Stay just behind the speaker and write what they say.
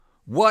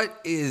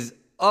What is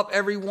up,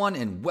 everyone,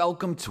 and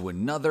welcome to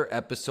another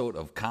episode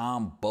of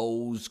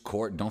Combos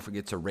Court. Don't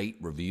forget to rate,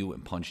 review,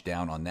 and punch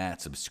down on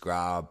that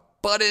subscribe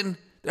button.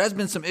 There has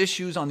been some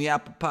issues on the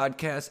Apple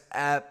Podcast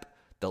app.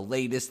 The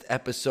latest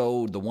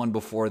episode, the one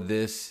before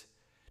this,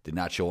 did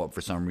not show up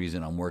for some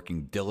reason. I'm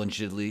working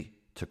diligently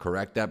to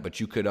correct that, but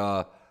you could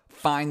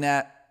find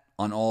that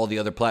on all the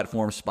other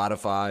platforms,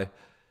 Spotify,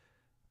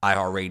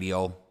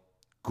 iHeartRadio,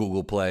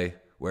 Google Play,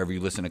 wherever you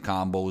listen to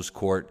Combos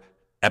Court.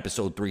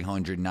 Episode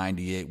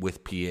 398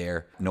 with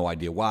Pierre. No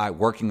idea why.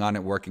 Working on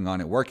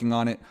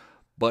it.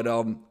 But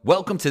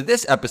welcome to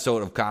this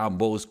episode of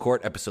Combos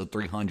Court, episode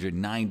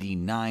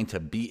 399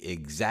 to be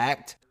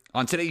exact.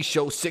 On today's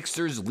show,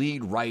 Sixers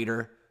lead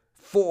writer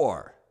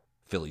for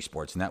Philly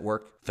Sports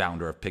Network,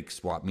 founder of Pick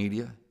Swap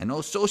Media, and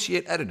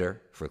associate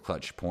editor for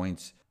Clutch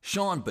Points,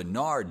 Sean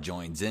Bernard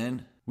joins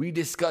in. We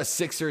discuss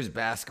Sixers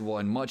basketball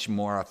and much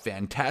more. A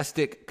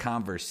fantastic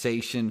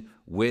conversation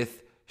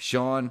with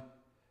Sean.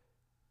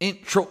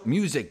 Intro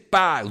music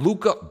by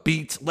Luca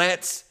Beats.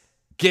 Let's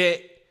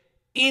get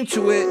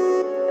into it.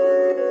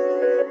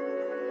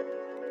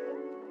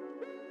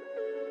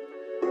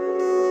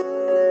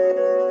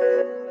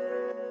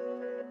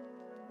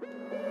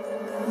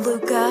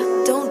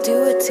 Luca, don't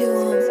do it to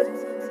him.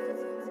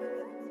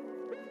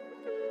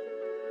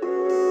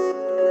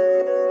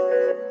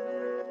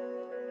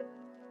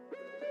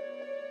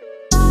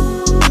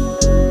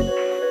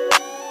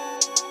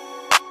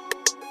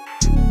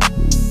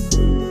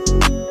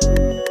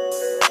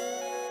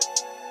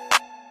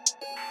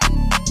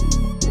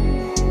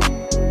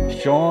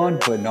 Sean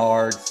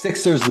Bernard,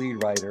 Sixers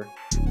lead writer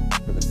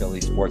for the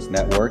Philly Sports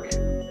Network.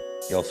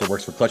 He also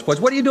works for Clutch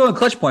Points. What are you doing,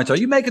 Clutch Points? Are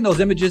you making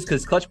those images?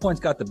 Because Clutch Points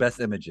got the best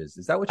images.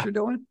 Is that what you're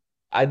doing?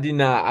 I do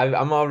not.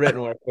 I'm all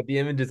written work, but the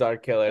images are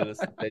killer. This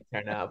they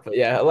turn out. But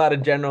yeah, a lot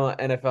of general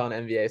NFL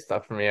and NBA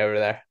stuff for me over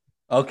there.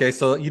 Okay,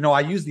 so I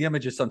use the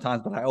images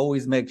sometimes, but I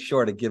always make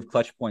sure to give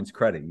Clutch Points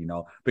credit,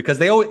 because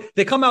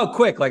they come out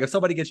quick. Like if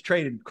somebody gets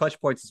traded, Clutch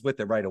Points is with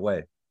it right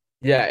away.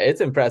 Yeah, it's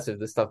impressive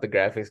the stuff the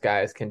graphics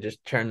guys can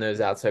just churn those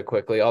out so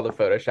quickly. All the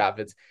Photoshop,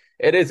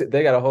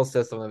 they got a whole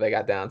system that they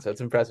got down, so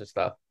it's impressive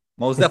stuff.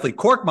 Most definitely.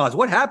 Korkmaz,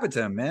 what happened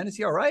to him, man? Is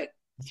he all right?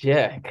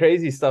 Yeah,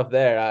 crazy stuff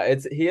there.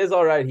 He is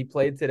all right. He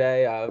played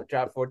today,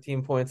 dropped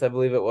 14 points, I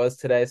believe it was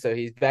today. So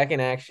he's back in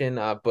action.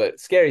 But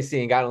scary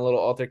seeing, got in a little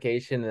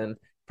altercation and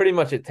pretty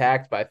much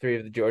attacked by three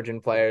of the Georgian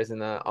players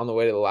on the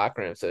way to the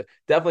locker room. So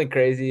definitely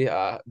crazy.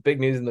 Big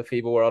news in the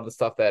FIBA world and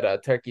stuff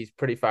that Turkey's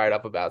pretty fired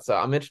up about. So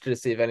I'm interested to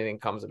see if anything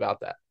comes about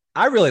that.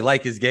 I really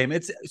like his game.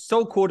 It's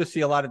so cool to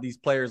see a lot of these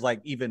players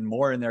like even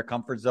more in their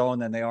comfort zone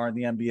than they are in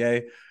the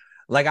NBA.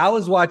 Like I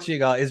was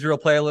watching Israel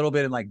play a little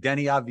bit and like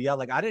Denny Avdia.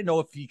 Like I didn't know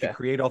if he could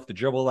create off the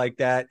dribble like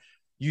that.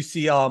 You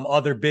see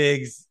other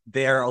bigs,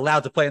 they're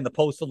allowed to play in the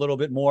post a little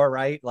bit more,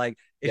 right? Like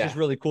it's just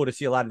really cool to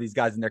see a lot of these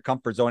guys in their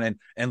comfort zone.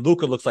 And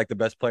Luka looks like the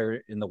best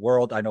player in the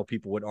world. I know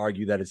people would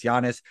argue that it's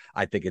Giannis.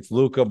 I think it's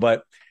Luka,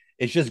 but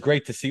it's just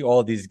great to see all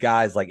of these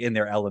guys like in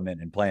their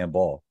element and playing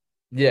ball.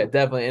 Yeah,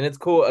 definitely. And it's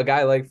cool. A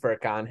guy like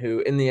Furkan, who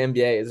in the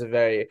NBA is a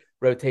very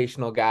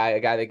rotational guy, a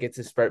guy that gets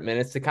his spurt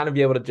minutes to kind of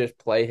be able to just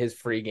play his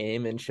free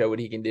game and show what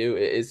he can do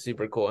is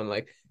super cool. And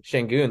like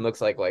Şengün looks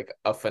like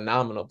a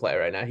phenomenal player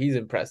right now. He's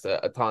impressed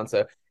a ton.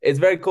 So it's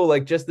very cool,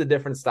 like just the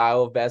different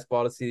style of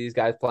basketball to see these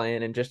guys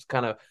playing and just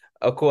kind of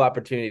a cool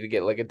opportunity to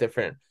get like a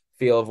different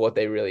feel of what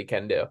they really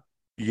can do.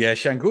 Yeah,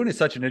 Şengün is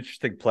such an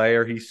interesting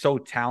player. He's so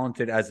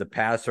talented as a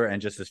passer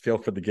and just his feel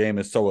for the game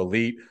is so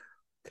elite.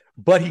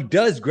 But he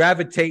does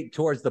gravitate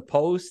towards the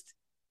post.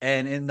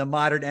 And in the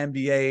modern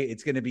NBA,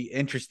 it's going to be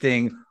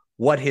interesting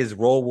what his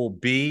role will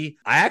be.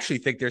 I actually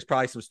think there's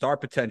probably some star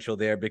potential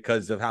there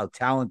because of how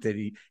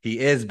talented he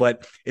is.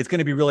 But it's going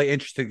to be really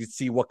interesting to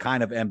see what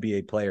kind of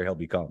NBA player he'll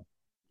become.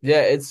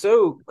 Yeah, it's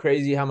so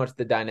crazy how much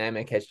the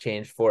dynamic has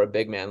changed for a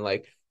big man.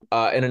 Like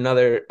in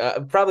another,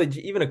 probably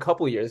even a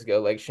couple years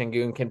ago, like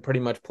Şengün can pretty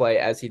much play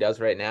as he does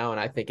right now, and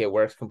I think it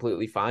works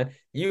completely fine.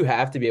 You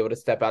have to be able to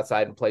step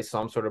outside and play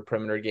some sort of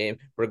perimeter game,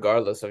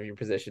 regardless of your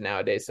position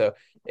nowadays. So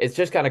it's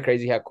just kind of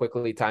crazy how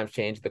quickly times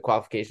change. The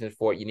qualifications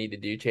for what you need to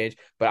do change,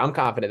 but I'm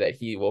confident that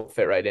he will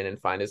fit right in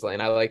and find his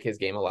lane. I like his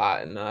game a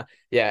lot, and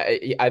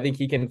I think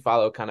he can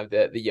follow kind of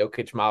the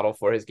Jokic model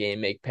for his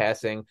game, make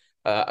passing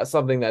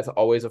something that's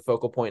always a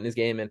focal point in his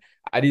game. And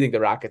I do think the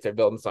Rockets are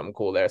building something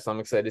cool there. So I'm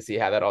excited to see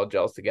how that all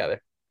gels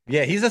together.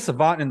 Yeah, he's a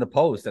savant in the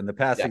post and the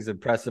passing's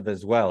impressive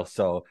as well.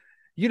 So,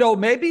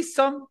 maybe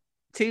some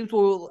teams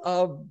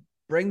will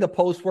bring the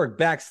post work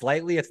back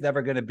slightly. It's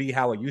never going to be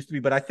how it used to be,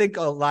 but I think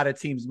a lot of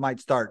teams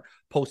might start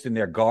posting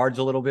their guards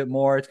a little bit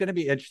more. It's going to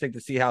be interesting to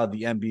see how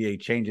the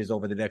NBA changes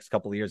over the next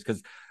couple of years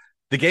because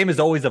the game is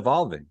always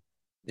evolving.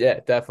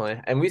 Yeah,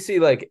 definitely. And we see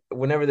like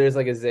whenever there's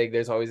like a zig,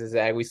 there's always a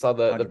zag. We saw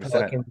the 100%.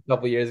 Pelicans a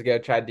couple years ago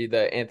try to do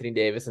the Anthony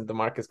Davis and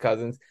DeMarcus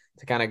Cousins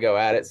to kind of go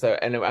at it. So,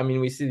 and I mean,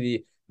 we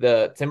see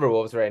the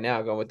Timberwolves right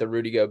now going with the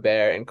Rudy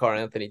Gobert and Karl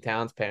Anthony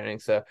Towns pairing.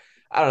 So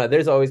I don't know.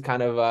 There's always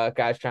kind of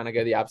guys trying to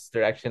go the opposite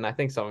direction. I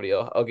think somebody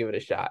will give it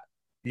a shot.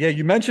 Yeah,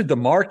 you mentioned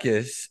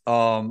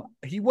DeMarcus.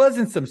 He was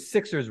in some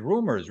Sixers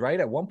rumors, right?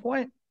 At one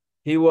point.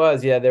 He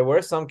was, yeah. There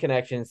were some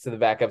connections to the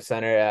backup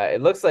center.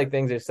 It looks like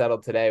things are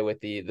settled today with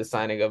the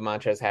signing of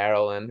Montrezl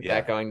Harrell and that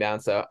Yeah. going down.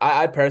 So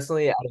I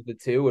personally, out of the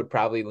two, would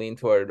probably lean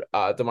toward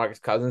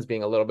DeMarcus Cousins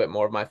being a little bit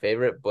more of my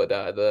favorite. But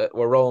the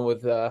we're rolling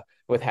with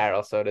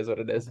Harrell, so it is what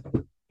it is.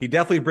 He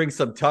definitely brings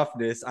some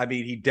toughness. I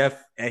mean, he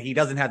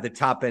doesn't have the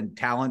top end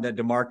talent that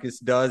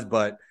DeMarcus does,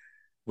 but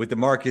with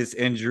DeMarcus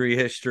injury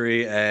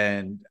history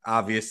and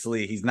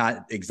obviously he's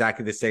not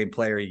exactly the same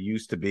player he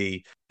used to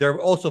be. They're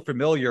also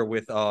familiar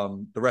with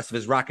the rest of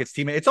his Rockets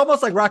team. It's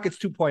almost like Rockets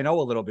 2.0 a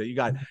little bit. You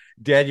got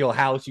Daniel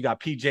House, you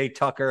got PJ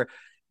Tucker,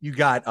 you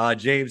got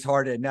James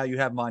Harden, and now you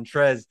have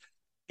Montrez.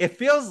 It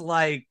feels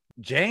like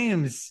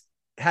James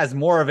has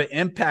more of an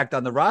impact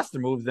on the roster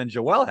moves than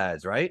Joel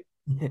has, right?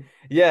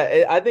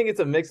 Yeah, I think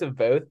it's a mix of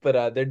both,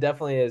 but there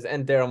definitely is,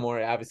 and Daryl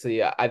Morey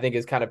obviously I think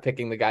is kind of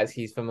picking the guys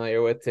he's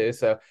familiar with too,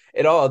 so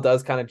it all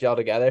does kind of gel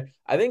together.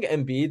 I think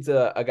Embiid's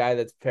a guy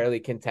that's fairly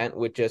content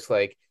with just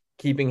like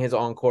keeping his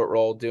on court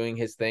role, doing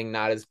his thing,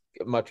 not as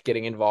much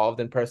getting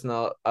involved in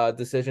personnel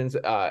decisions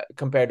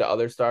compared to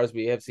other stars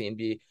we have seen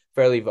be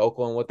fairly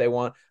vocal in what they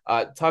want.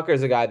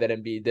 Tucker's a guy that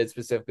Embiid did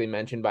specifically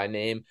mention by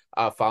name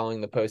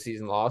following the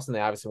postseason loss, and they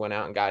obviously went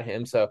out and got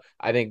him. So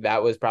I think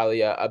that was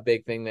probably a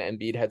big thing that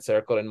Embiid had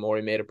circled and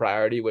Morey made a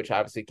priority, which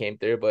obviously came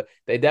through. But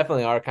they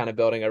definitely are kind of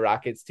building a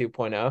Rockets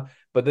 2.0.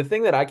 But the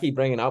thing that I keep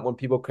bringing up when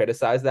people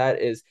criticize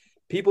that is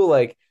people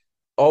like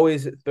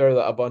always throw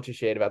a bunch of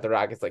shade about the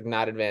Rockets, like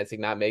not advancing,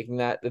 not making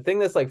that. The thing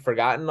that's like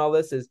forgotten all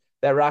this is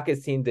that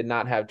Rockets team did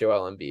not have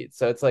Joel Embiid.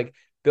 So it's like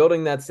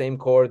building that same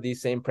core,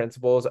 these same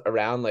principles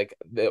around like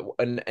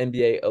an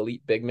NBA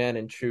elite big man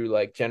and true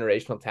like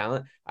generational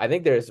talent. I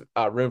think there's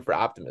room for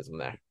optimism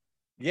there.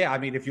 Yeah, I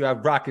mean, if you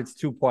have Rockets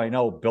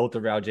 2.0 built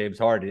around James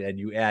Harden and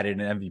you add in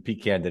an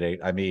MVP candidate,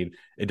 I mean,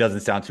 it doesn't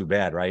sound too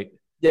bad, right?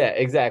 Yeah,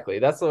 exactly.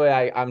 That's the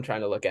way I'm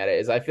trying to look at it.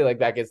 Is I feel like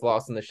that gets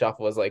lost in the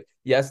shuffle. Is like,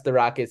 yes, the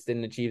Rockets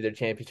didn't achieve their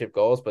championship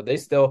goals, but they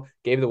still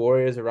gave the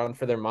Warriors a run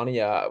for their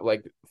money.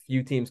 Like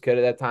few teams could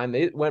at that time.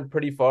 They went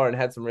pretty far and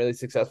had some really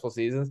successful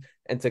seasons.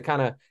 And to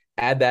kind of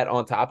add that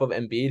on top of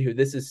Embiid, who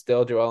this is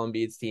still Joel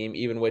Embiid's team,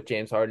 even with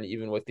James Harden,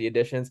 even with the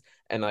additions,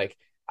 and like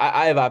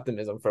I have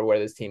optimism for where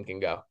this team can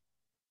go.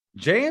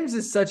 James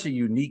is such a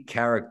unique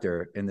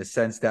character in the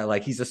sense that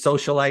like he's a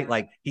socialite,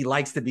 like he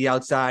likes to be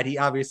outside. He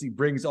obviously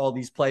brings all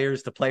these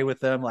players to play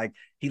with him. Like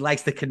he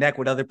likes to connect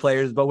with other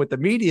players, but with the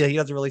media, he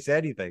doesn't really say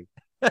anything.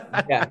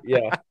 Yeah,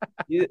 yeah.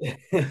 He,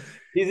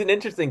 he's an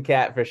interesting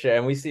cat for sure.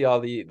 And we see all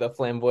the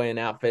flamboyant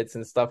outfits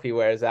and stuff he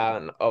wears out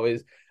and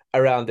always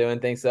around doing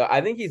things. So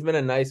I think he's been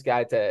a nice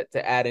guy to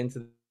add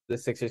into the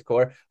Sixers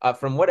core.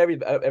 From what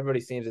everybody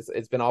seems,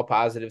 it's been all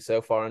positive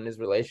so far in his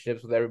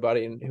relationships with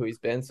everybody and who he's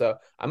been. So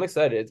I'm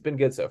excited. It's been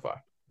good so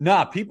far.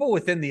 Nah, people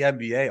within the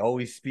NBA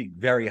always speak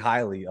very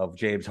highly of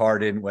James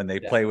Harden when they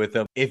Yeah. play with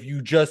him. If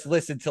you just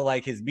listen to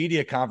like his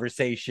media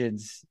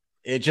conversations,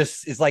 it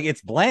just is like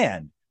it's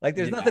bland. Like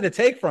there's Yeah. nothing to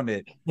take from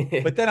it.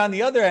 But then on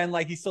the other end,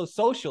 like he's so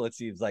social, it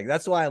seems like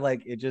that's why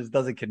like it just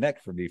doesn't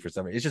connect for me for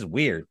some reason. It's just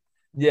weird.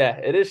 Yeah,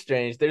 it is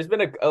strange. There's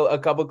been a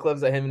couple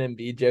clips of him and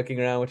Embiid joking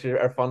around, which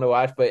are fun to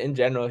watch. But in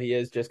general, he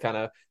is just kind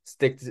of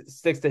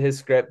sticks to his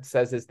script,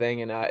 says his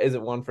thing, and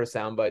isn't one for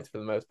sound bites for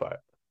the most part.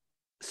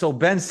 So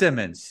Ben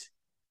Simmons,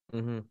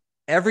 Mm-hmm.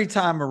 every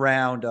time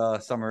around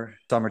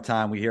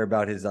summertime, we hear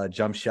about his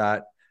jump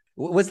shot.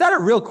 Was that a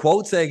real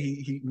quote saying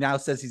he now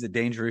says he's a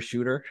dangerous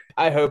shooter?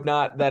 I hope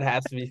not. That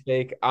has to be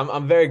fake.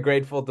 I'm very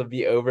grateful to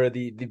be over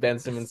the Ben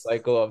Simmons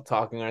cycle of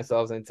talking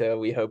ourselves into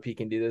we hope he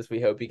can do this, we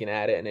hope he can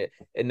add it, and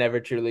it never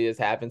truly has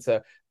happened.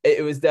 So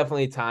it was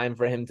definitely time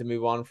for him to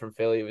move on from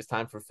Philly. It was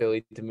time for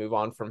Philly to move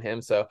on from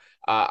him. So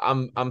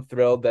I'm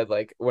thrilled that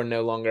like we're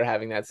no longer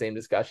having that same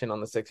discussion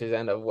on the Sixers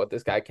end of what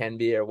this guy can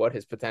be or what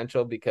his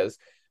potential because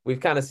we've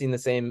kind of seen the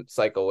same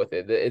cycle with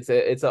it. It's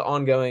an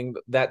ongoing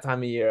that time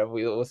of year.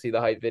 We'll see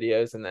the hype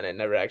videos and then it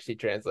never actually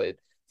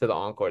translates to the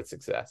on-court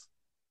success.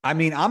 I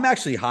mean, I'm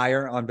actually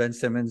higher on Ben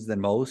Simmons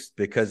than most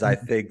because I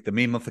think the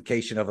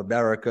memification of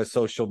America,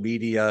 social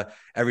media,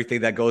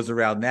 everything that goes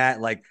around that,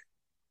 like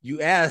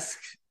you ask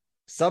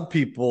some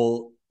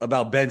people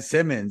about Ben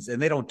Simmons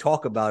and they don't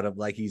talk about him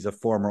like he's a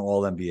former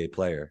all NBA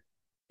player.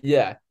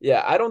 Yeah,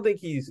 yeah. I don't think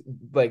he's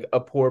like a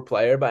poor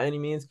player by any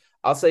means.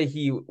 I'll say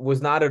he was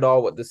not at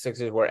all what the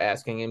Sixers were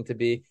asking him to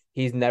be.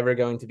 He's never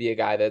going to be a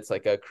guy that's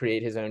like a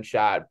create his own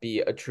shot, be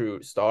a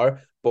true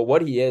star. But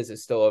what he is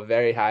still a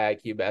very high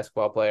IQ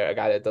basketball player, a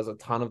guy that does a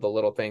ton of the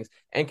little things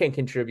and can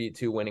contribute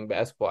to winning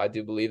basketball. I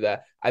do believe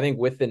that. I think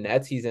with the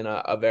Nets, he's in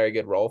a very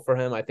good role for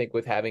him. I think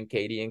with having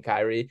KD and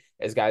Kyrie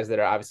as guys that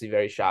are obviously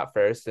very shot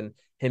first and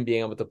him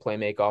being able to play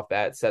make off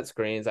that, set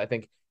screens, I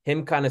think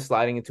him kind of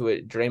sliding into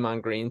a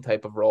Draymond Green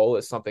type of role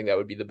is something that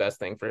would be the best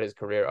thing for his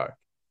career arc.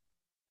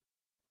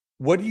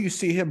 What do you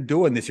see him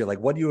doing this year?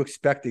 Like, what are you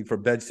expecting for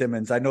Ben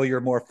Simmons? I know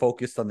you're more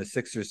focused on the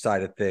Sixers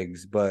side of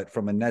things, but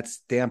from a Nets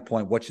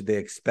standpoint, what should they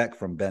expect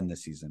from Ben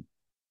this season?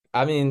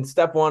 I mean,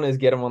 step one is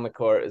get him on the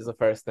court is the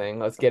first thing.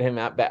 Let's get him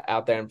out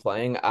there and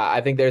playing.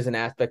 I think there's an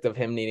aspect of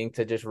him needing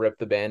to just rip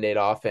the Band-Aid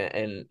off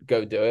and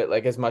go do it.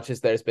 Like as much as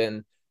there's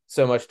been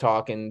so much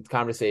talk and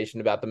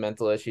conversation about the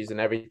mental issues and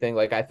everything,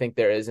 like I think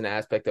there is an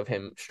aspect of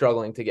him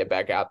struggling to get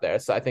back out there.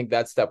 So I think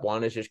that's step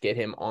one, is just get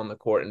him on the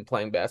court and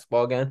playing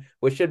basketball again,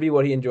 which should be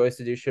what he enjoys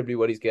to do, should be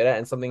what he's good at,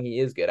 and something he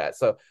is good at.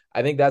 So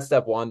I think that's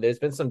step one. There's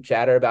been some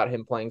chatter about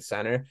him playing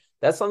center.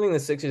 That's something the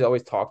Sixers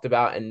always talked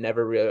about and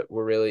never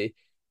were really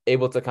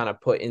able to kind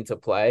of put into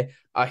play.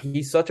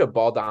 He's such a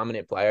ball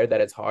dominant player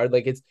that it's hard.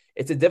 Like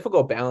it's a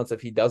difficult balance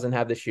if he doesn't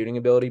have the shooting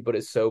ability, but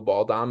is so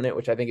ball dominant,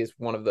 which I think is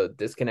one of the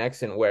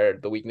disconnects and where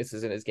the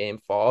weaknesses in his game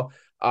fall.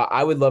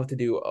 I would love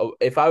to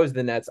if I was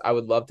the Nets, I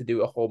would love to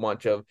do a whole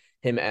bunch of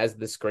him as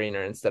the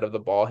screener instead of the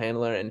ball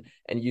handler, and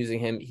using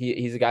him.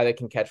 He's a guy that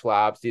can catch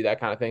lobs, do that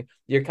kind of thing.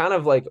 You're kind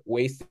of like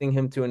wasting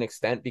him to an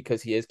extent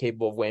because he is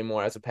capable of way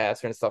more as a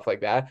passer and stuff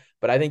like that.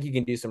 But I think you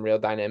can do some real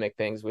dynamic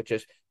things with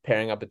just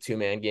pairing up a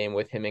 2-man game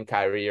with him and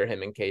Kyrie or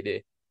him and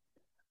KD.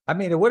 I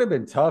mean, it would have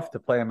been tough to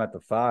play him at the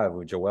 5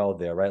 with Joel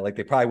there, right? Like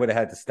they probably would have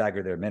had to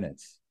stagger their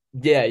minutes.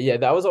 Yeah,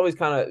 that was always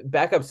kind of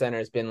backup center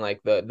has been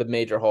like the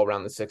major hole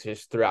around the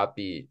Sixers throughout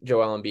the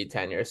Joel Embiid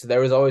tenure. So there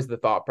was always the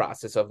thought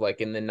process of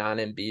like in the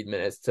non-Embiid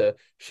minutes to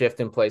shift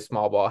and play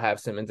small ball, have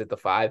Simmons at the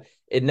 5.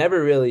 It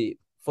never really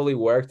fully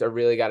worked or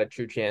really got a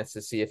true chance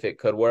to see if it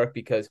could work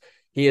because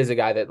he is a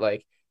guy that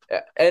like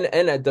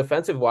and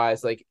defensive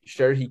wise, like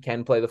sure he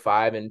can play the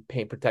 5 and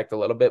paint protect a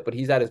little bit, but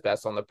he's at his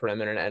best on the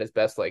perimeter and at his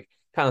best like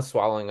kind of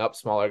swallowing up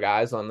smaller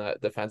guys on the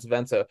defensive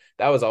end. So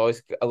that was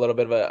always a little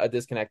bit of a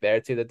disconnect there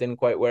too that didn't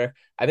quite work.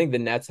 I think the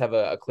Nets have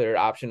a clear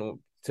option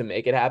to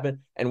make it happen,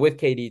 and with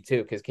KD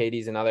too, because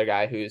KD's another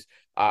guy who's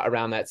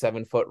around that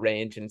 7-foot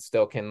range and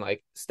still can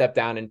like step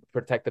down and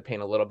protect the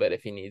paint a little bit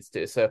if he needs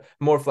to. So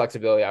more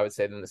flexibility, I would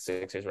say, than the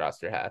Sixers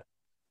roster had.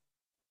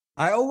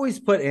 I always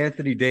put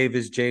Anthony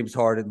Davis, James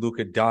Harden,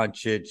 Luka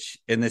Doncic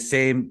in the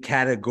same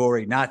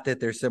category. Not that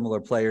they're similar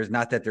players,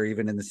 not that they're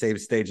even in the same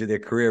stage of their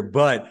career,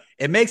 but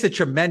it makes a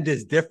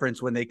tremendous difference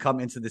when they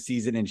come into the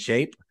season in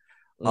shape.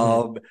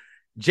 Mm-hmm.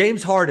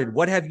 James Harden,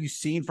 what have you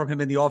seen from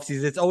him in the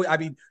offseason? It's always, I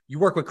mean, you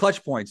work with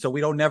clutch points, so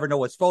we don't never know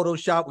what's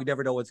Photoshop. We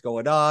never know what's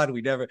going on.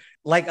 We never,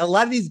 like a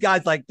lot of these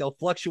guys, like they'll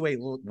fluctuate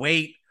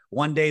weight.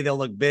 One day they'll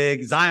look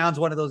big. Zion's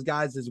one of those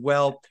guys as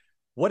well.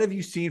 What have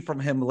you seen from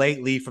him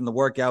lately from the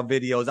workout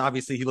videos?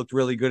 Obviously, he looked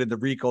really good in the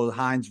Rico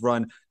Hines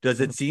run. Does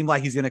it seem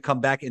like he's going to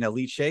come back in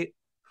elite shape?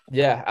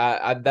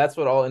 Yeah, that's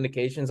what all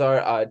indications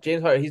are.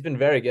 James Harden, he's been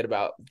very good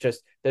about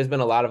just. There's been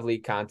a lot of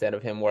league content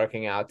of him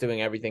working out,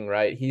 doing everything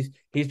right.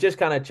 He's just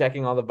kind of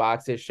checking all the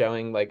boxes,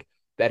 showing like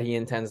that he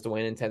intends to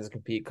win, intends to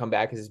compete, come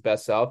back as his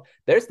best self.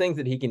 There's things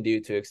that he can do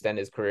to extend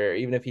his career,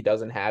 even if he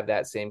doesn't have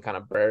that same kind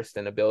of burst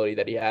and ability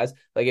that he has.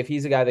 Like if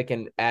he's a guy that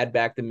can add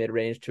back the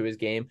mid-range to his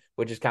game,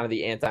 which is kind of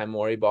the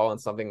anti-Morey ball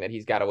and something that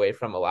he's got away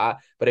from a lot.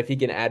 But if he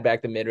can add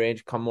back the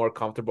mid-range, come more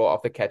comfortable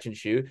off the catch and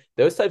shoot,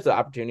 those types of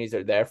opportunities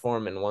are there for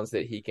him and ones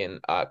that he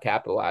can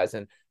capitalize.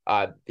 And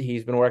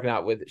he's been working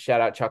out with,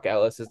 shout out Chuck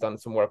Ellis has done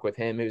some work with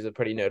him, who's a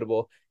pretty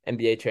notable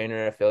NBA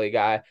trainer, a Philly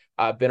guy,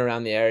 been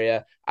around the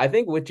area. I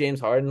think with James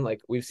Harden, like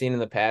we've seen in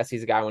the past,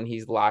 he's a guy when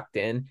he's locked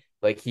in,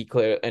 like he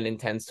clear and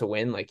intends to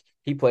win, like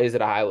he plays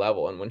at a high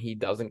level. And when he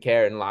doesn't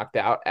care and locked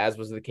out, as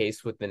was the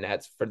case with the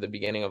Nets for the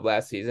beginning of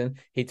last season,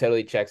 he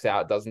totally checks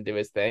out, doesn't do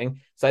his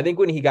thing. So I think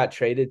when he got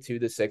traded to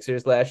the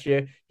Sixers last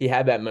year, he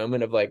had that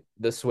moment of like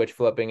the switch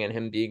flipping and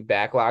him being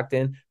back locked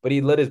in, but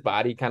he let his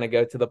body kind of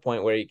go to the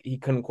point where he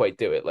couldn't quite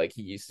do it like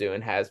he used to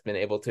and has been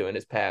able to in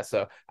his past.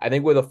 So I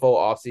think with a full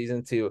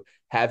offseason to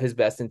have his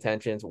best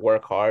intentions,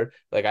 work hard,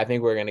 like I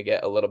think we're going to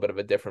get a little bit of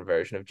a different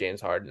version of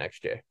James Harden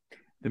next year.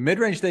 The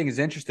mid-range thing is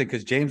interesting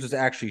because James was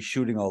actually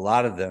shooting a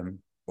lot of them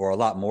or a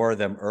lot more of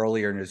them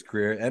earlier in his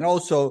career. And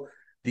also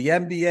the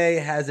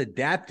NBA has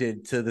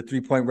adapted to the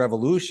three-point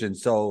revolution.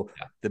 So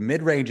the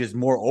mid-range is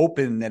more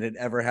open than it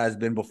ever has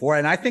been before.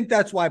 And I think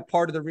that's why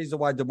part of the reason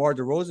why DeMar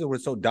DeRozan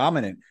was so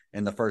dominant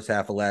in the first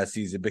half of last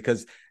season,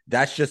 because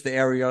that's just the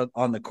area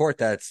on the court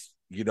that's,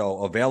 you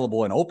know,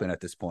 available and open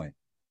at this point.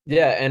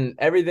 Yeah, and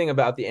everything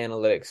about the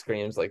analytics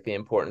screams like the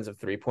importance of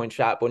three-point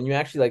shot. But when you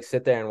actually like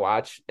sit there and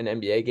watch an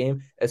NBA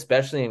game,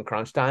 especially in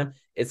crunch time,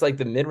 it's like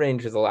the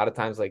mid-range is a lot of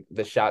times like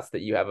the shots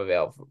that you have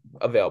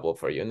available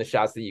for you and the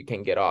shots that you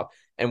can get off.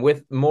 And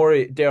with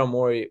Morey, Daryl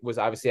Morey was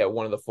obviously at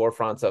one of the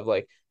forefronts of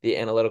like the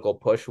analytical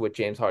push with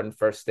James Harden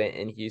first stint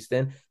in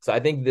Houston. So I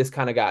think this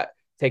kind of got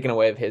taken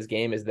away of his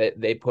game is that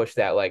they pushed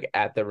that like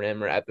at the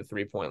rim or at the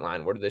 3-point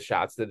line. What are the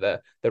shots that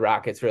the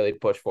Rockets really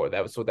push for?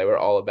 That was what they were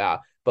all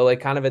about. But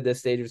like kind of at this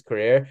stage of his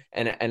career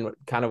and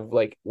kind of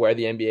like where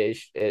the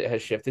NBA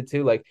has shifted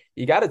to, like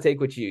you got to take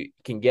what you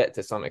can get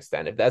to some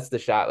extent. If that's the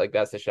shot, like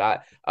that's the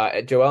shot.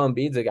 Joel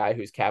Embiid's a guy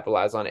who's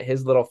capitalized on it.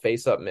 His little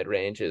face up mid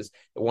range is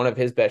one of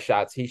his best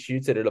shots. He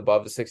shoots it at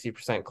above a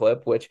 60%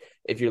 clip, which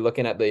if you're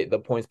looking at the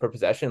points per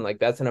possession, like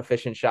that's an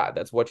efficient shot.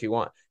 That's what you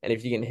want. And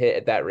if you can hit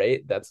at that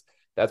rate, that's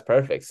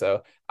perfect.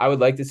 So I would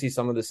like to see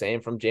some of the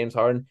same from James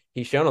Harden.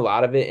 He's shown a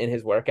lot of it in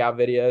his workout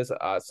videos.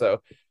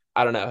 So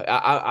I don't know.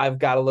 I've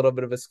got a little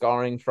bit of a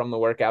scarring from the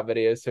workout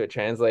videos to it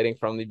translating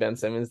from the Ben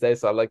Simmons day.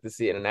 So I'd like to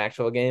see it in an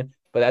actual game,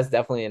 but that's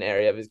definitely an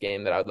area of his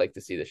game that I would like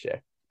to see this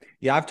year.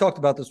 Yeah, I've talked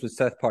about this with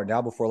Seth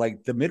Partnow before.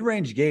 Like the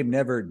mid-range game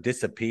never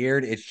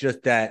disappeared. It's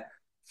just that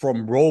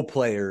from role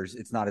players,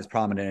 it's not as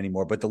prominent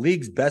anymore. But the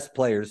league's best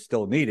players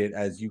still need it,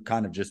 as you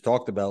kind of just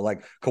talked about.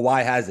 Like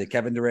Kawhi has it,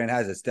 Kevin Durant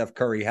has it, Steph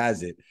Curry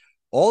has it.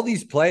 All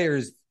these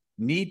players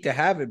need to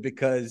have it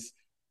because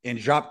in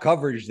drop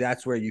coverage,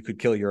 that's where you could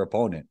kill your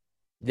opponent.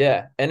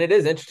 Yeah, and it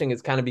is interesting.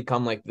 It's kind of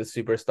become like the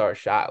superstar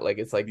shot. Like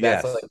it's like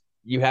that's like Yes.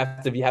 you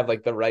have to have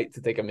like the right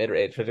to take a mid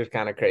range, which is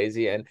kind of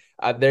crazy. And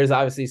there's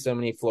obviously so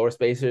many floor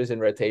spacers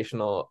and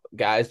rotational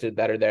guys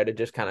that are there to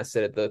just kind of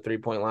sit at the 3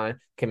 point line,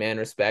 command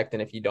respect,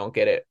 and if you don't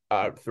get it,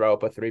 throw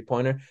up a 3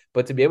 pointer.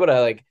 But to be able to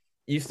like,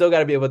 you still got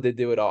to be able to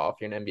do it all if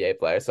you're an NBA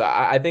player. So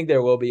I think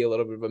there will be a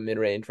little bit of a mid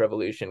range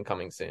revolution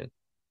coming soon.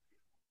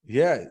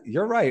 Yeah,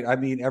 you're right. I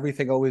mean,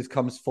 everything always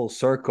comes full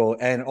circle.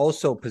 And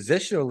also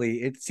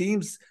positionally, it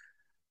seems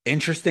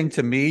interesting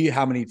to me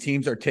how many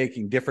teams are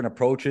taking different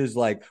approaches.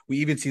 Like we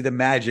even see the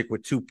Magic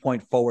with 2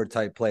 point forward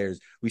type players.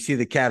 We see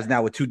the Cavs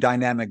now with two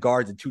dynamic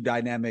guards and two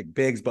dynamic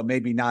bigs, but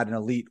maybe not an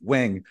elite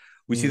wing.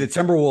 We see the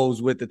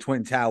Timberwolves with the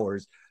Twin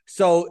Towers.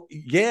 So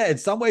yeah, in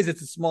some ways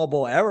it's a small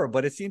ball error,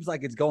 but it seems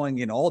like it's going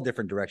in all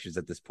different directions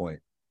at this point.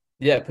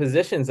 Yeah,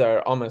 positions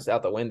are almost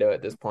out the window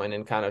at this point,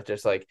 and kind of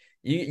just like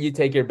you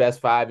take your best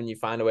five and you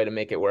find a way to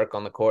make it work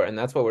on the court, and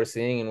that's what we're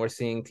seeing. And we're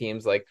seeing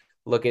teams like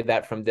look at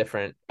that from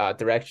different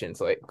directions,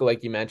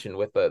 like you mentioned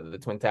with the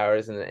Twin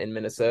Towers in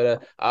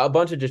Minnesota, a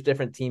bunch of just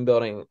different team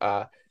building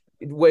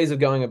ways of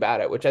going about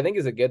it, which I think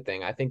is a good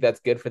thing. I think that's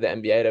good for the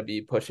NBA to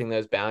be pushing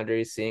those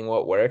boundaries, seeing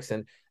what works,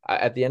 and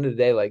at the end of the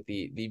day, like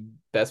the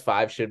best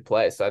five should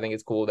play. So I think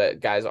it's cool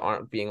that guys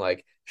aren't being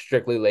like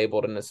strictly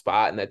labeled in a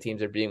spot, and that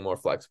teams are being more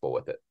flexible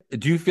with it.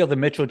 Do you feel the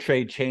Mitchell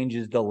trade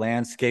changes the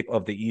landscape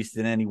of the East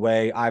in any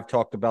way? I've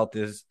talked about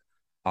this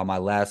on my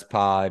last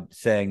pod,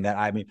 saying that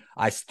I mean,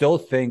 I still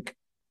think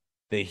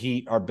the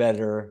Heat are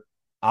better.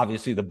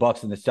 Obviously, the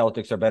Bucks and the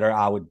Celtics are better.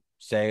 I would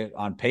say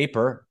on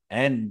paper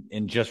and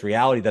in just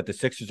reality that the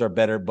Sixers are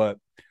better. But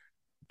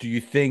do you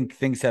think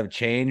things have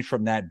changed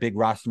from that big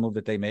roster move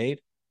that they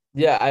made?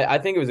 Yeah, I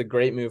think it was a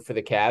great move for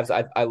the Cavs.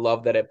 I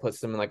love that it puts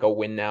them in like a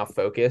win now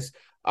focus.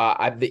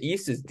 The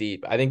East is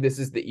deep. I think this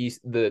is the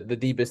East, the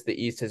deepest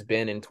the East has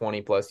been in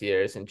 20 plus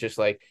years. And just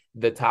like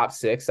the top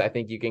six, I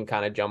think you can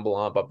kind of jumble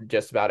up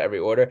just about every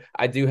order.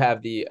 I do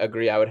have the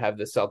agree. I would have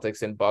the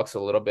Celtics and Bucks a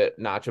little bit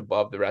notch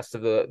above the rest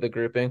of the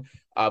grouping.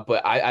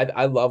 But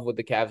I love what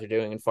the Cavs are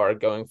doing and far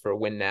going for a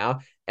win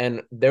now.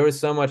 And there was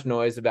so much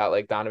noise about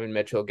like Donovan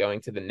Mitchell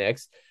going to the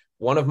Knicks.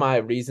 One of my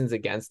reasons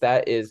against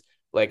that is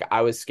like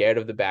I was scared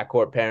of the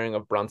backcourt pairing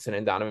of Brunson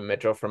and Donovan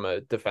Mitchell from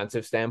a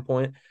defensive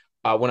standpoint.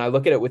 When I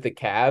look at it with the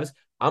Cavs,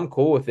 I'm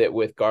cool with it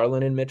with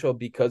Garland and Mitchell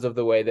because of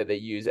the way that they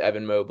use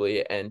Evan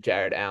Mobley and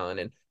Jared Allen.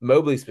 And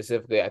Mobley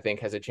specifically, I think,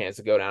 has a chance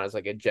to go down as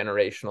like a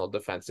generational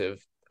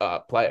defensive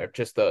player.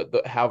 Just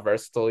the how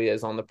versatile he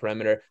is on the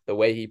perimeter, the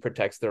way he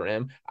protects the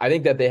rim. I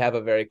think that they have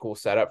a very cool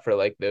setup for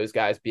like those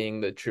guys being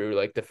the true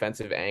like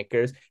defensive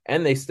anchors,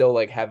 and they still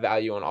like have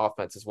value on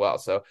offense as well.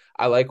 So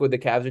I like what the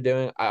Cavs are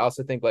doing. I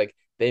also think like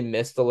they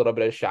missed a little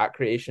bit of shot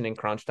creation in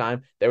crunch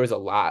time. There was a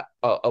lot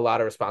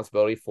of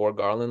responsibility for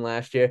Garland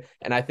last year.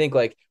 And I think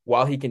like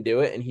while he can do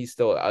it and he's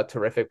still a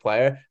terrific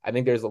player, I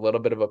think there's a little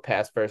bit of a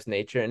pass first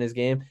nature in his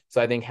game. So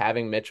I think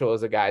having Mitchell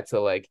as a guy to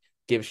like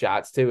give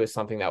shots to is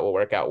something that will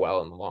work out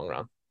well in the long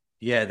run.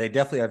 Yeah, they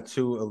definitely have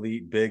two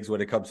elite bigs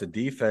when it comes to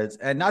defense.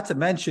 And not to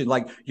mention,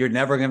 like, you're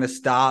never going to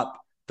stop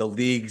the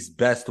league's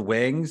best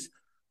wings.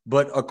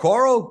 But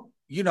Okoro,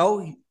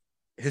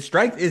 his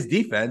strength is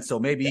defense. So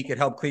maybe he could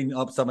help clean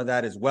up some of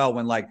that as well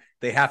when, like,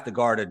 they have to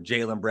guard a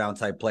Jaylen Brown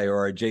type player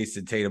or a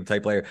Jason Tatum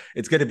type player.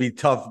 It's going to be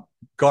tough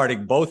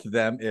guarding both of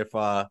them if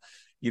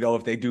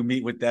they do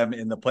meet with them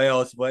in the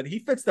playoffs. But he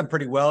fits them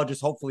pretty well.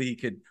 Just hopefully he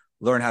could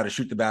learn how to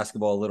shoot the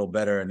basketball a little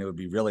better and it would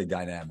be really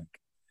dynamic.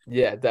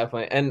 Yeah,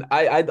 definitely. And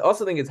I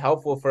also think it's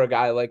helpful for a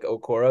guy like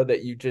Okoro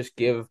that you just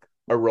give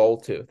a role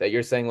to, that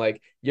you're saying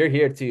like you're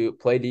here to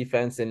play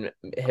defense and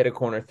hit a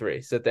corner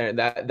three. Sit there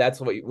and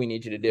that's what we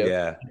need you to do.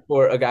 Yeah.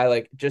 For a guy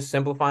like just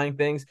simplifying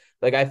things,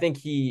 like I think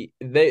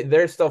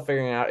they're still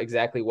figuring out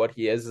exactly what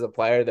he is as a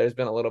player. There's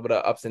been a little bit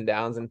of ups and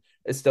downs and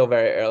it's still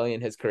very early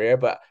in his career,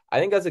 but I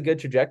think that's a good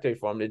trajectory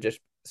for him to just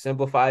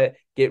simplify it,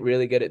 get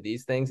really good at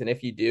these things. And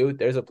if you do,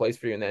 there's a place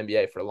for you in the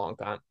NBA for a long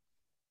time.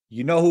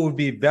 You know who would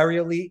be very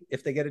elite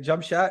if they get a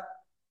jump shot?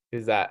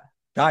 Who's that?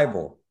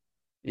 Thybulle.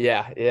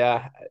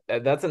 Yeah.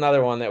 That's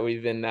another one that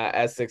we've been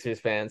as Sixers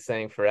fans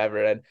saying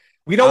forever. And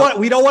we don't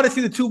want to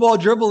see the two ball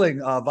dribbling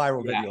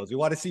viral videos. We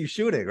want to see you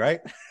shooting, right?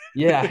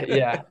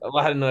 Yeah. A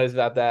lot of noise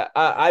about that.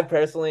 I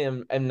personally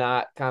am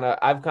not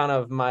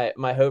I've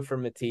my hope for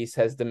Matisse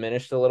has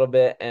diminished a little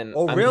bit. And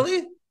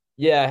really?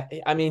 Yeah,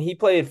 I mean, he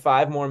played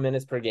 5 more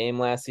minutes per game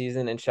last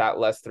season and shot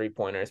less 3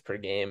 pointers per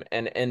game.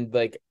 And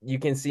like you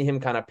can see him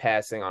kind of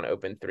passing on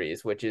open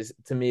threes, which is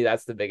to me,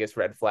 that's the biggest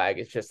red flag.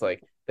 It's just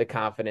like the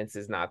confidence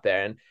is not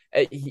there.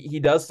 And he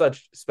does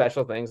such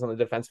special things on the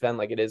defensive end.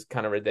 Like it is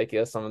kind of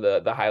ridiculous, some of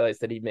the highlights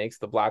that he makes,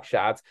 the block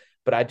shots.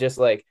 But I just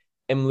like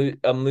I'm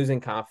losing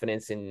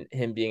confidence in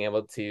him being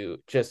able to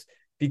just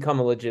become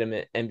a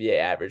legitimate NBA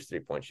average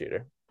 3-point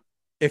shooter.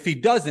 If he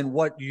doesn't,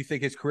 what do you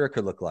think his career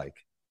could look like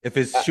if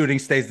his shooting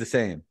stays the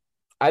same?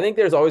 I think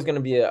there's always going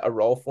to be a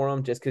role for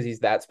him just because he's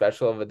that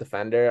special of a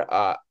defender.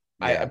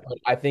 Yeah.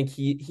 I think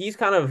he's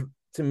kind of,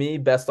 to me,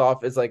 best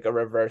off as like a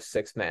reverse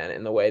six man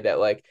in the way that,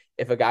 like,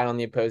 if a guy on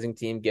the opposing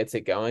team gets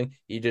it going,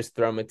 you just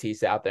throw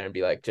Matisse out there and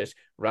be like, just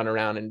run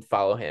around and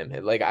follow him.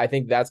 Like, I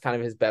think that's kind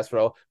of his best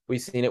role. We've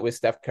seen it with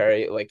Steph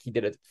Curry. Like, he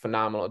did a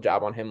phenomenal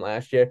job on him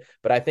last year.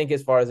 But I think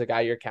as far as a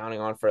guy you're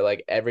counting on for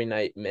like every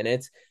night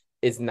minutes,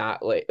 is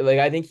not like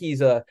I think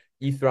he's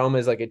you throw him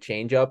as like a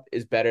change up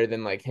is better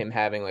than like him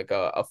having like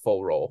a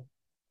full role.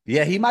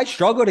 Yeah, he might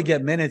struggle to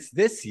get minutes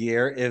this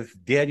year if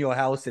Daniel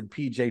House and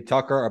PJ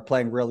Tucker are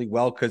playing really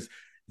well because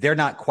they're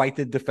not quite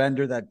the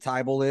defender that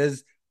Tybal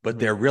is, but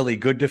they're really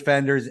good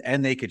defenders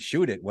and they could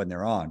shoot it when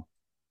they're on.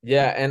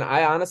 Yeah, and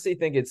I honestly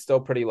think it's still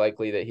pretty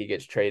likely that he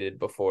gets traded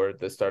before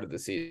the start of the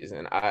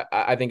season.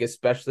 I think,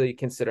 especially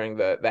considering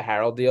the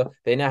Harrell deal,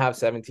 they now have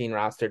 17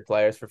 rostered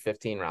players for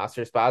 15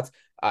 roster spots.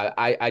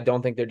 I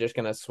don't think they're just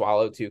going to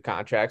swallow 2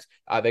 contracts.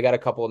 They got a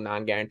couple of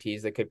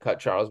non-guarantees that could cut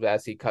Charles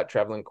Bassey, cut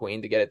Trevlin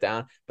Queen to get it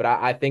down. But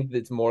I think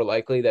it's more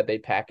likely that they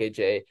package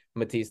a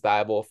Matisse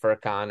Thybulle,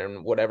 Furkan,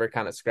 and whatever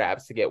kind of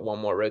scraps to get one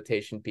more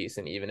rotation piece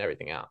and even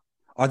everything out.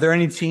 Are there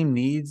any team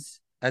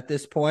needs at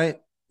this point?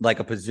 Like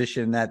a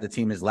position that the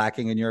team is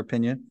lacking, in your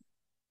opinion?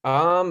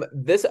 I'll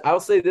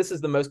say this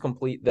is the most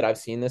complete that I've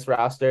seen this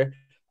roster.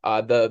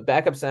 The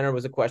backup center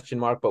was a question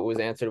mark, but was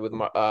answered with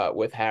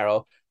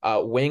Harrell.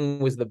 Wing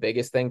was the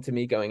biggest thing to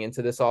me going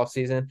into this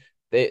offseason.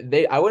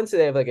 I wouldn't say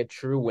they have like a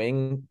true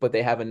wing, but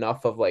they have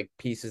enough of like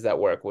pieces that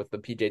work with the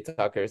PJ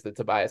Tuckers, the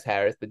Tobias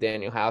Harris, the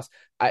Daniel House.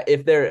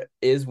 If there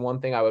is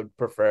one thing I would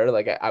prefer,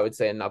 like I would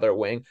say another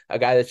wing, a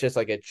guy that's just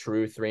like a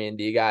true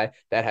 3-and-D guy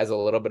that has a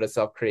little bit of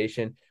self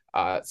creation.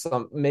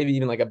 Some maybe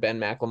even like a Ben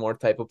McLemore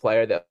type of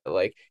player that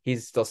like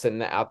he's still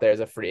sitting out there as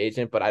a free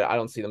agent, but I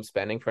don't see them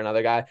spending for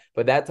another guy.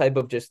 But that type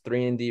of just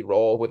 3-and-D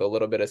role with a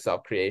little bit of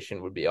self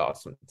creation would be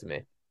awesome to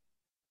me.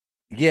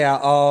 Yeah.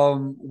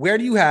 Where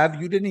do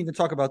you didn't even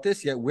talk about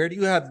this yet. Where do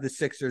you have the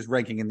Sixers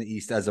ranking in the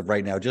East as of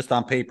right now? Just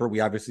on paper, we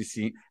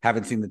obviously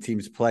haven't seen the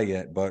teams play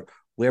yet, but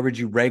where would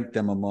you rank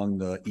them among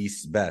the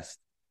East's best?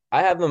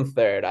 I have them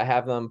third. I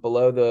have them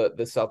below the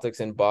Celtics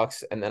and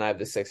Bucks, and then I have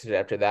the Sixers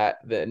after that.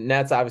 The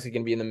Nets obviously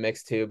going to be in the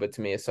mix too, but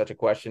to me, it's such a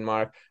question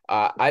mark.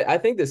 I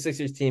think the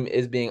Sixers team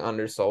is being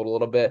undersold a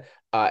little bit.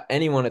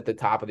 Anyone at the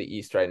top of the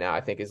East right now,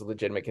 I think, is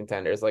legitimate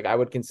contenders. Like I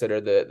would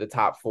consider the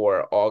top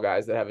 4 all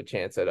guys that have a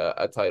chance at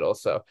a title.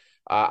 So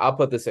I'll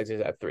put the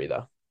Sixers at 3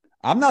 though.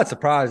 I'm not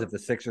surprised if the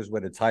Sixers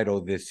win a title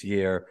this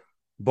year.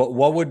 But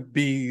what would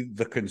be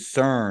the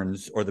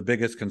concerns or the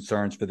biggest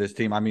concerns for this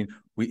team? I mean,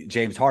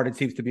 James Harden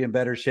seems to be in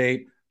better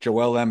shape.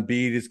 Joel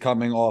Embiid is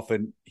coming off,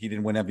 and he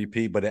didn't win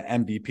MVP, but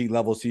an MVP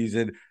level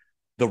season.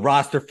 The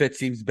roster fit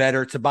seems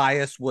better.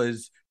 Tobias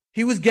was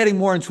getting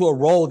more into a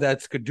role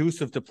that's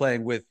conducive to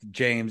playing with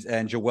James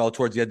and Joel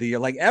towards the end of the year.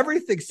 Like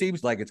everything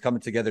seems like it's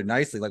coming together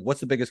nicely. Like, what's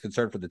the biggest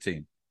concern for the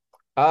team?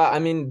 I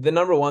mean, the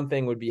number one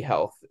thing would be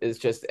health. Is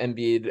just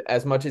Embiid,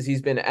 as much as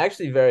he's been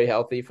actually very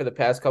healthy for the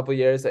past couple of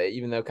years,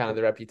 even though kind of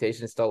the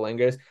reputation still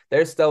lingers,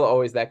 there's still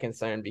always that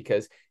concern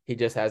because he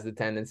just has the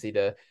tendency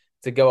to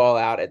go all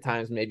out at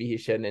times. Maybe he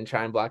shouldn't and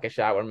try and block a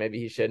shot, or maybe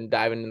he shouldn't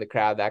dive into the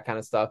crowd, that kind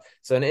of stuff.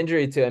 So an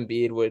injury to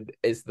Embiid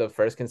is the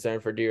first concern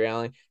for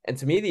derailing. And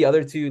to me, the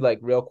other two like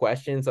real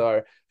questions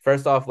are,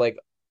 first off, like,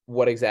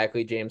 what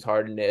exactly James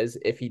Harden is,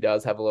 if he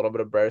does have a little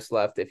bit of burst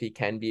left, if he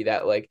can be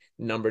that like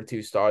number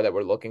 2 star that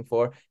we're looking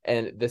for.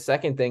 And the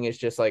second thing is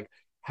just like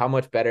how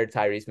much better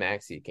Tyrese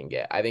Maxey can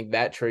get. I think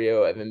that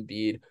trio of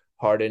Embiid,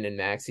 Harden, and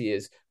Maxey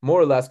is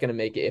more or less going to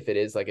make it if it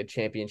is like a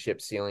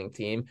championship ceiling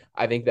team.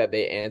 I think that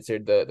they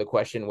answered the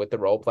question with the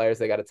role players.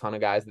 They got a ton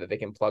of guys that they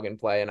can plug and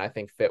play and I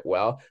think fit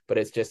well, but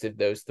it's just if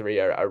those 3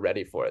 are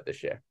ready for it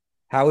this year.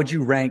 How would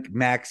you rank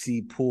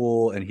Maxey,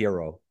 Poole, and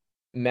Hero?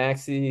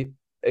 Maxey,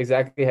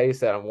 exactly how you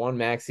said. I'm 1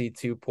 Maxey,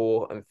 2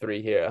 Poole, and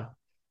 3 Hero.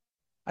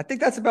 I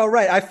think that's about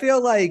right. I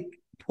feel like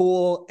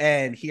Poole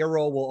and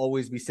Hero will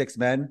always be 6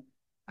 men.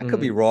 I could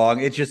be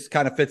wrong. It just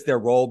kind of fits their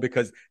role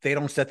because they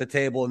don't set the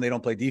table and they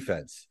don't play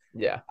defense.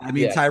 Yeah. I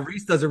mean,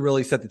 Tyrese doesn't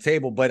really set the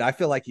table, but I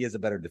feel like he is a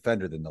better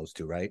defender than those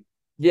 2, right?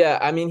 Yeah,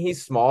 I mean,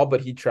 he's small, but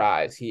he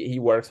tries. He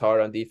works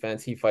hard on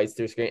defense. He fights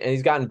through screen, and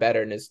he's gotten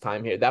better in his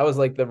time here. That was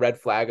like the red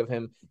flag of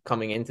him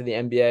coming into the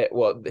NBA.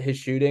 Well, his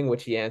shooting,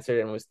 which he answered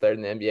and was 3rd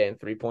in the NBA in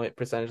 3-point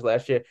percentage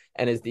last year,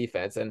 and his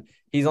defense. And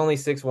he's only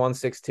 6'1",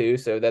 6'2",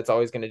 so that's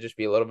always going to just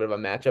be a little bit of a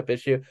matchup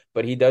issue.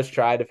 But he does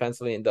try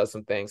defensively and does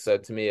some things. So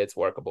to me, it's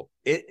workable.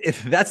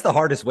 If that's the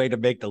hardest way to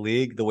make the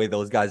league, the way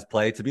those guys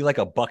play, to be like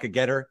a bucket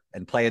getter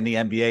and play in the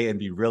NBA and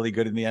be really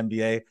good in the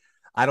NBA.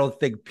 I don't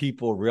think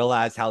people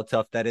realize how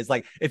tough that is.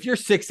 Like if you're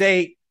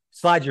 6'8",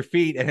 slide your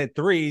feet and hit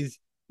threes,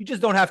 you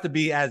just don't have to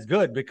be as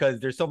good because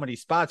there's so many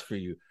spots for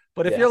you.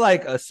 But if you're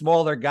like a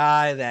smaller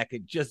guy that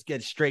could just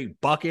get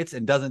straight buckets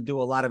and doesn't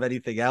do a lot of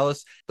anything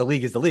else, the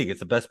league is the league. It's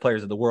the best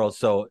players in the world.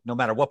 So no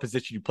matter what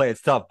position you play,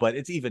 it's tough, but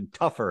it's even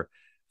tougher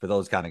for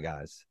those kind of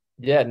guys.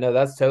 Yeah, no,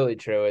 that's totally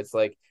true. It's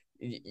like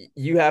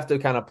you have to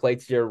kind of play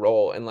to your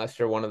role unless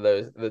you're one of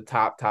the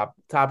top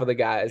of the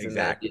guys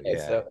Exactly. in the NBA.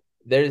 Yeah. So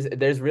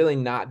there's really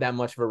not that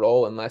much of a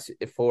role unless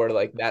for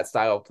like that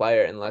style of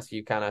player unless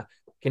you kind of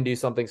can do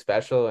something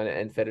special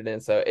and fit it in.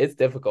 So it's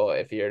difficult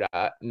if you're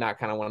not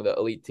kind of one of the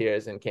elite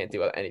tiers and can't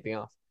do anything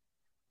else.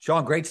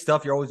 Sean, great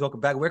stuff. You're always welcome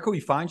back. Where can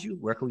we find you?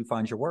 Where can we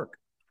find your work?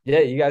 Yeah,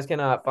 you guys can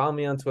follow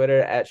me on Twitter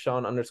at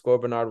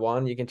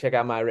Sean_Bernard1. You can check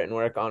out my written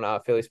work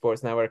on Philly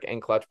Sports Network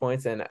and Clutch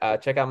Points, and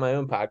check out my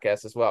own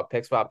podcast as well,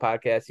 Pick Swap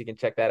Podcast. You can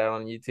check that out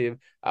on YouTube.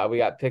 We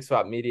got Pick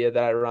Swap Media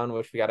that I run,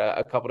 which we got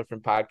a couple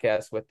different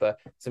podcasts with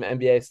some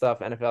NBA stuff,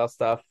 NFL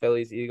stuff,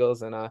 Phillies,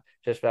 Eagles, and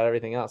just about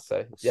everything else.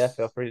 So yeah,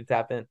 feel free to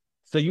tap in.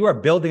 So you are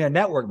building a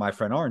network, my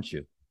friend, aren't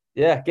you?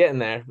 Yeah, getting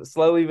there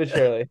slowly but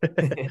surely.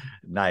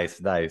 Nice.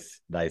 That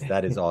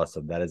is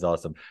awesome. That is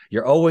awesome.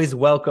 You're always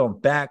welcome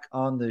back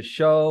on the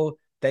show.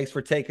 Thanks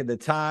for taking the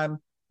time.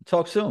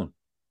 Talk soon.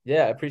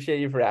 Yeah, I appreciate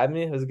you for having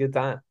me. It was a good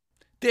time.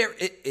 There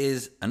it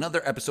is,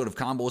 another episode of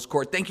Combos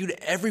Court. Thank you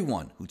to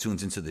everyone who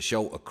tunes into the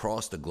show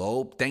across the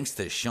globe. Thanks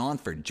to Sean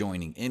for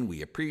joining in.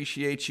 We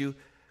appreciate you.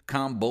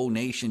 Combo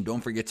Nation,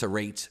 don't forget to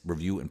rate,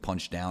 review, and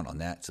punch down on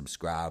that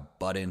subscribe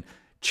button.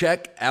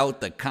 Check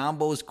out the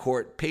Combos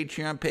Court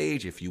Patreon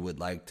page if you would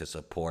like to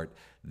support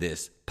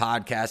this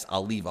podcast.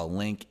 I'll leave a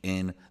link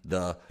in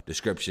the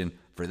description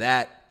for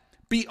that.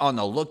 Be on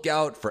the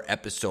lookout for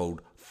episode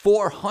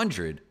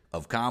 400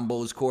 of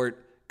Combos Court.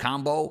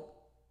 Combo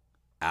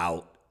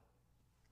out.